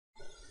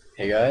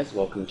Hey guys,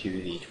 welcome to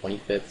the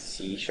 25th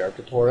C#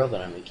 tutorial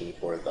that I'm making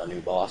for the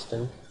new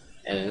Boston.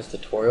 And in this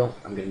tutorial,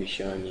 I'm going to be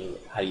showing you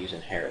how to use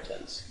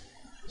inheritance.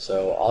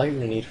 So all you're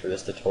going to need for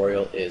this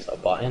tutorial is a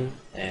button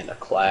and a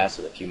class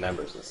with a few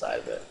members inside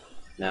of it.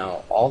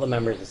 Now, all the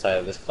members inside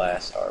of this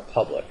class are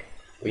public.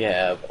 We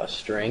have a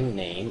string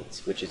name,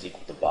 which is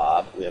equal to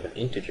Bob. We have an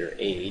integer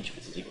age,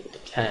 which is equal to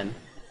 10.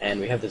 And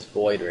we have this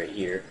void right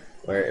here,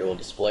 where it will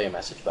display a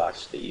message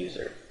box to the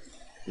user.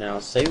 Now,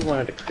 say we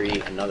wanted to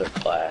create another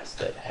class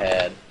that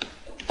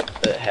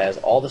has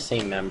all the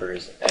same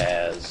members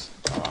as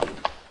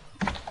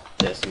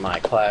this my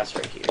class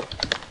right here.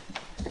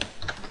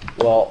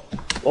 Well,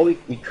 we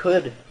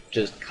could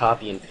just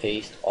copy and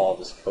paste all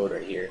this code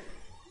right here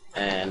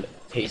and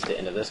paste it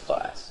into this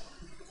class.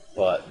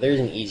 But there's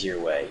an easier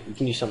way. We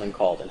can use something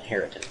called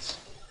inheritance.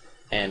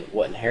 And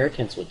what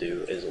inheritance will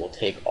do is it will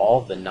take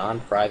all of the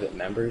non-private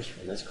members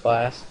from this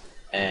class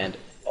and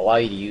allow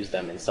you to use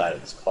them inside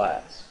of this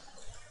class.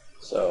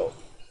 So,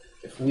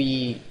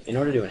 in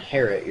order to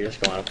inherit, you're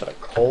just going to put a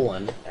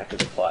colon after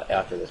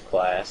this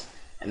class,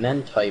 and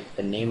then type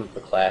the name of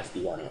the class that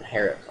you want to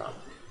inherit from.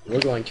 And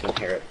we're going to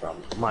inherit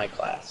from my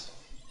class.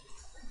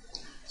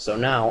 So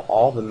now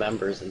all the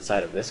members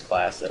inside of this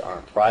class that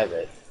aren't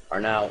private are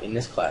now in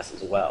this class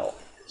as well.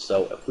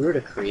 So if we were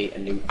to create a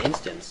new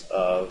instance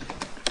of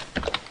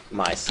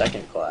my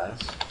second class,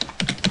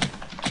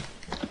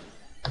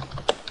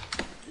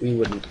 we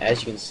would,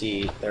 as you can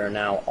see, there are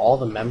now all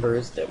the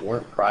members that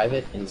weren't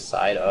private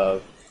inside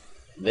of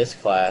this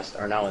class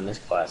are now in this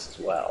class as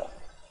well.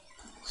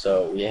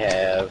 So we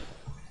have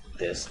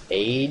this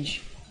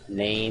age,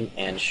 name,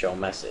 and show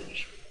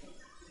message.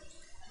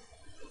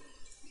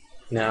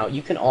 Now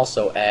you can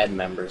also add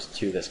members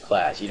to this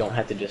class. You don't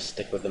have to just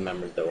stick with the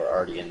members that were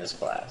already in this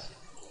class.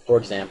 For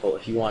example,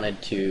 if you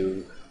wanted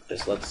to,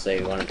 let's say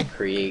you wanted to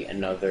create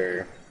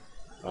another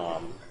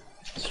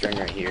string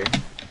right here.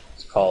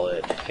 Call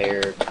it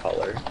hair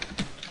color,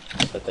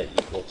 set that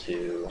equal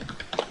to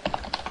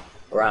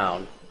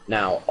brown.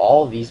 Now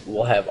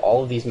we'll have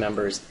all of these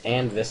members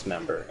and this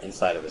member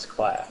inside of this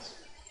class.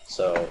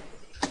 So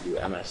do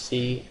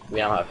MSC, we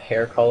now have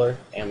hair color,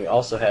 and we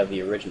also have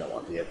the original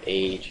one. We have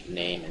age,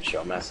 name, and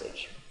show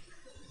message.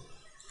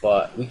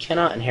 But we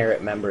cannot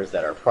inherit members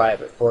that are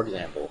private. For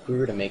example, if we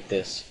were to make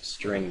this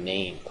string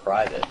name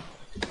private,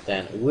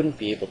 then we wouldn't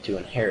be able to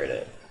inherit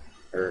it,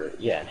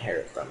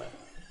 inherit from it.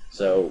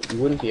 So we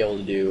wouldn't be able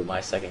to do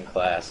my second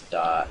class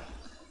dot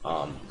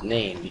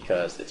name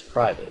because it's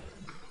private.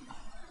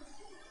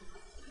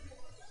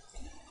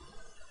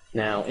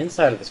 Now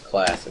inside of this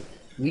class,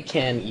 we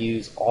can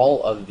use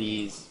all of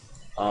these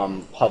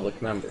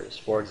public members.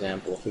 For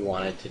example, if we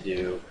wanted to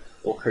do,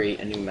 we'll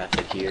create a new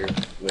method here,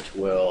 which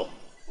will,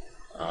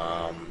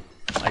 I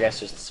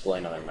guess, just display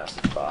another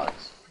message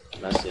box.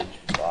 Message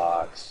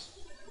box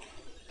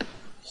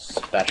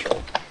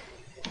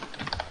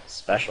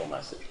special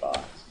message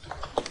box.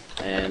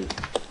 And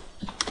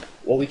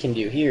what we can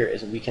do here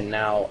is we can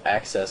now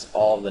access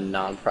all of the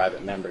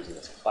non-private members in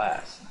this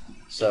class.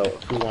 So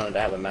if we wanted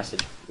to have a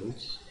message,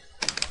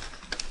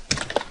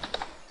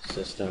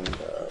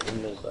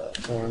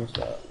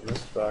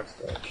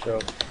 system.windows.forms.messagebox.show.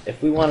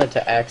 If we wanted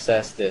to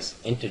access this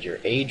integer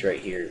age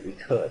right here,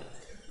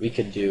 we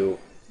could do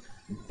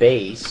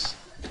base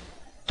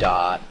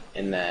dot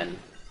and then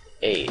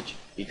age,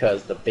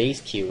 because the base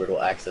keyword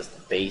will access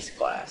the base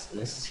class. And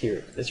this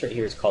right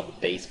here is called the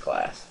base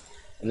class.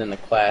 And then the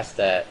class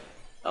that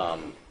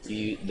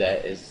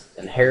is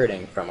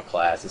inheriting from a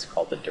class is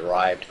called the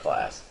derived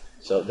class.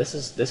 So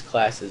this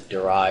class is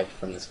derived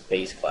from this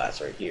base class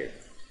right here.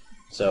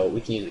 So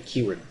we can use the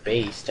keyword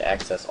base to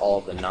access all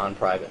of the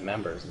non-private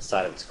members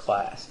inside of this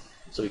class.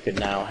 So we could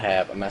now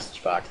have a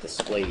message box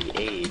display the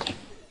age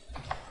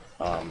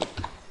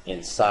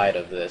inside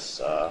of this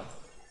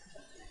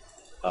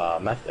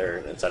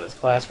method, inside of this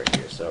class right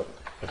here. So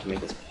we have to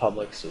make this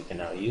public so we can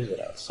now use it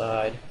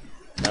outside.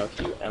 Now we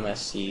can do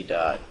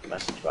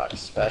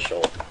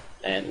msc.messageBoxSpecial,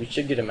 and we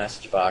should get a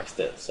message box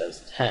that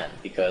says 10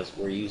 because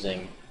we're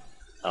using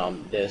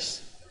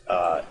this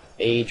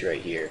age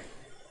right here,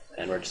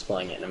 and we're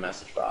displaying it in a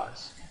message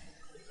box.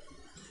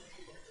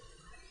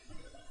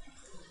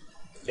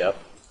 Yep.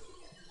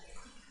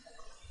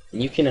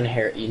 And you can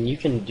inherit, and you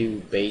can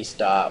do base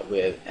dot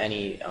with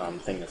any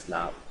thing that's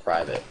not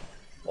private.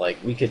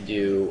 Like we could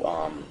do,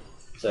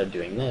 instead of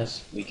doing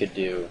this, we could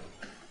do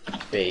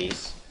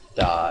base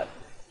dot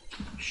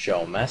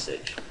show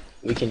message.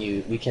 We can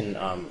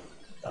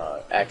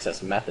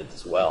access methods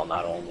as well,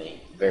 not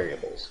only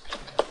variables.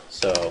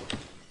 So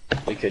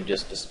we could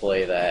just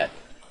display that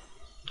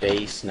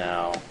base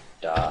now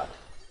dot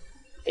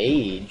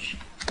age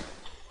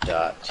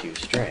dot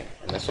toString,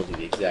 and this will do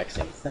the exact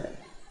same thing.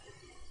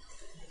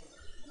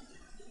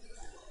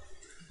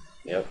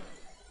 Yep.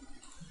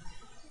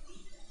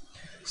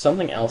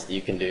 Something else that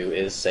you can do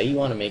is, say you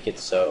want to make it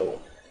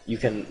so you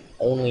can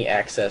only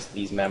access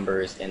these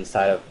members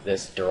inside of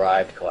this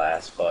derived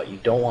class, but you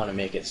don't want to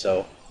make it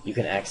so you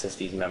can access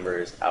these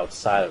members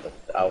outside of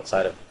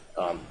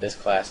this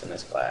class and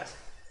this class.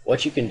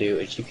 what you can do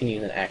is you can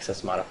use an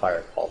access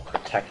modifier called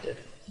protected.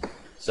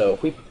 So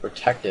if we put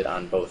protected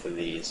on both of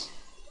these,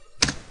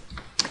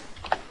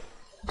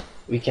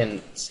 we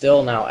can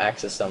still now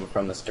access them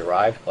from this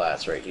derived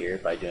class right here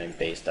by doing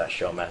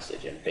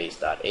base.showMessage and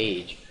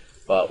base.age,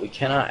 but we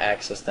cannot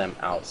access them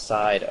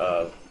outside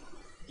of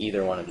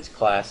either one of these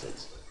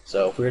classes.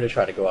 So if we were to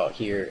try to go out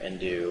here and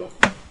do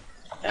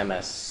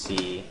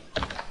MSC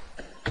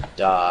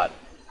dot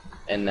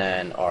and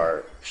then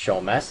our show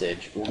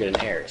message, we'll get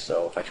an error.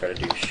 So if I try to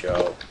do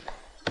show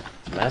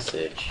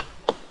message,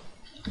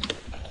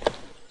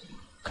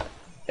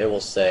 it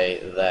will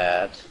say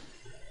that,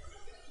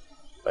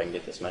 if I can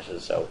get this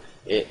message, so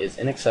it is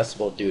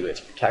inaccessible due to its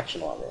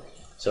protection level.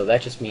 So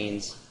that just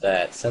means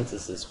that since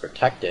this is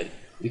protected,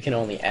 we can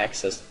only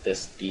access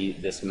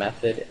this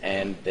method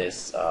and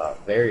this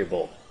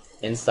variable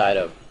inside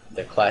of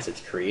the class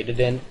it's created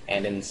in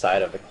and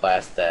inside of the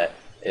class that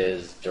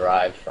is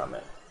derived from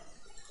it.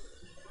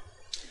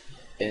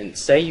 And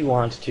say you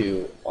want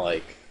to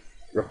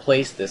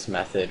replace this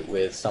method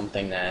with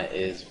something that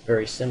is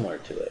very similar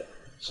to it.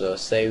 So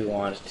say we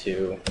want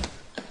to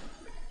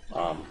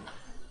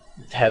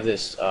have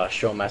this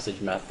show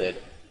message method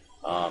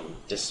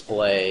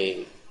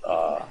display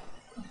a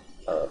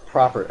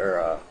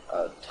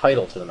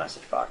title to the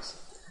message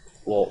box.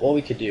 Well, what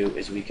we could do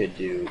is we could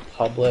do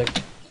public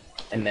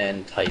and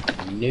then type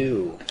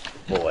new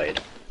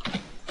void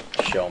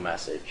show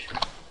message.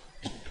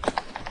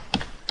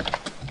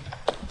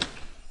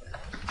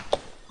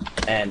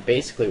 And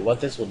basically what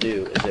this will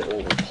do is it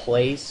will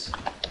replace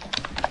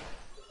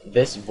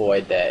this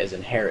void that is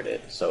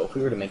inherited. So if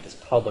we were to make this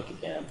public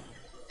again,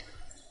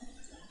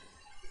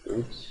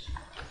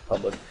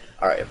 public.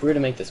 Alright, if we were to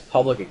make this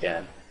public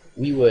again,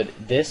 we would,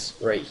 this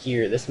right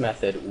here, this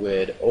method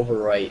would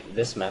overwrite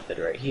this method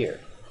right here.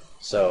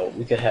 So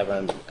we could have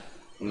a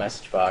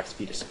message box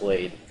be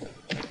displayed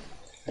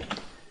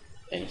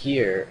in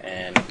here,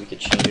 and we could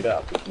change it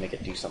up. We can make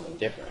it do something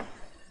different.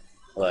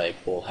 Like,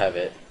 we'll have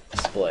it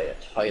display a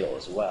title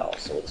as well.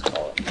 So we'll just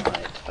call it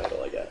my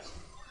title, I guess.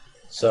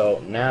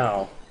 So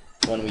now,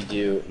 when we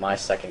do my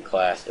second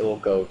class, it will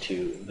go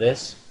to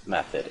this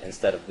method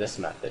instead of this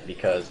method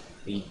because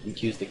we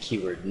use the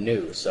keyword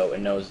new, so it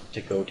knows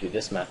to go to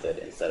this method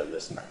instead of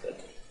this method.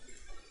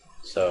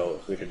 So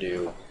if we were to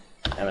do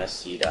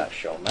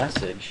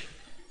msc.showMessage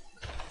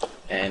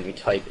and we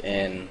type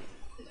in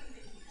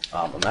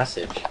a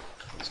message,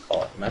 let's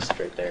call it message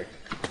right there,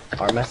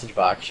 our message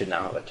box should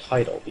now have a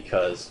title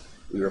because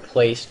we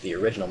replaced the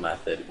original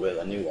method with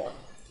a new one.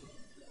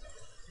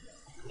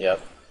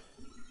 Yep.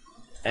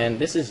 And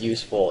this is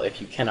useful if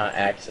you cannot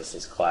access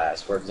this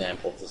class. For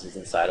example, if this is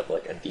inside of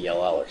like a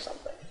DLL or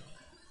something.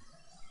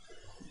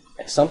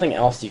 Something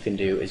else you can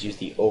do is use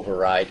the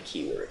override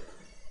keyword.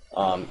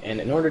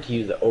 And in order to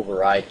use the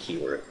override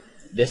keyword,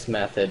 this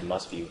method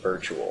must be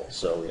virtual.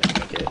 So we have to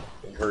make it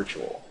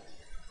virtual.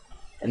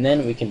 And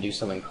then we can do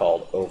something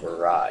called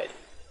override,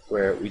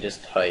 where we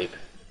just type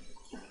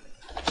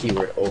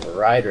keyword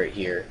override right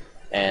here,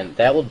 and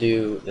that will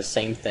do the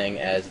same thing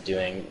as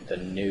doing the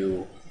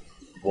new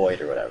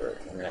void or whatever.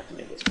 We're going to have to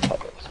make this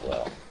public as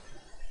well.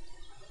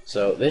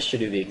 So this should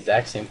do the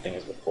exact same thing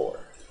as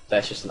before.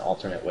 That's just an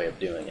alternate way of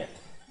doing it.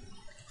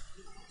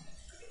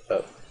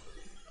 Oh.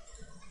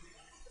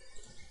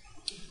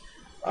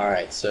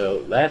 Alright,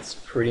 so that's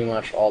pretty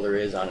much all there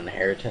is on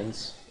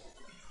inheritance.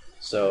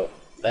 So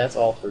that's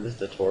all for this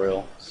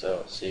tutorial,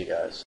 so see you guys.